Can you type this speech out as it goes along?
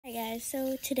guys,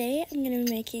 so today I'm going to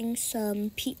be making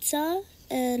some pizza,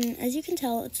 and as you can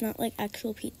tell, it's not like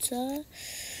actual pizza.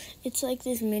 It's like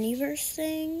this mini-verse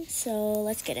thing, so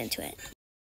let's get into it.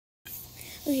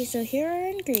 Okay, so here are our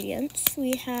ingredients.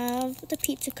 We have the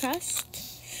pizza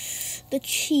crust, the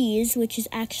cheese, which is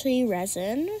actually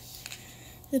resin,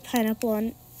 the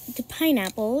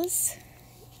pineapples.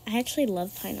 I actually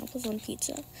love pineapples on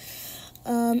pizza,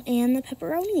 and the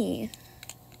pepperoni.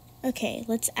 Okay,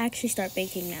 let's actually start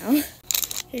baking now.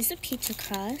 Here's the pizza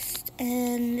crust,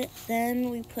 and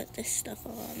then we put this stuff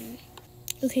on.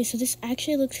 Okay, so this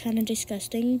actually looks kind of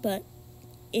disgusting, but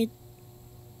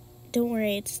don't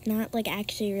worry, it's not like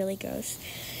actually really gross.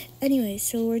 Anyway,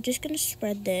 so we're just gonna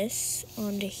spread this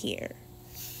onto here.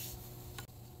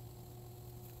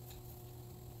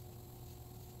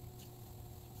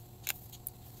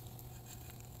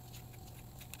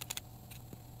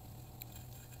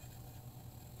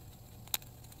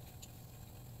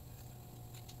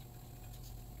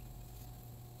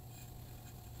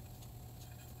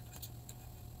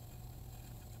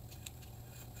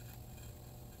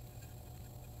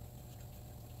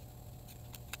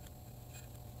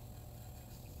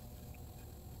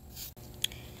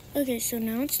 Okay, so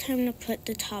now it's time to put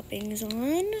the toppings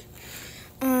on.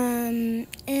 And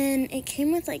it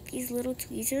came with like these little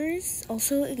tweezers.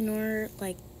 Also ignore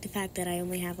like the fact that I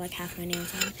only have like half my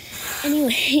nails on.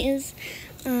 Anyways,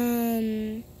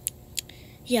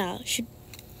 yeah, should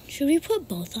we put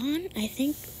both on? I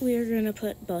think we're gonna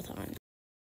put both on.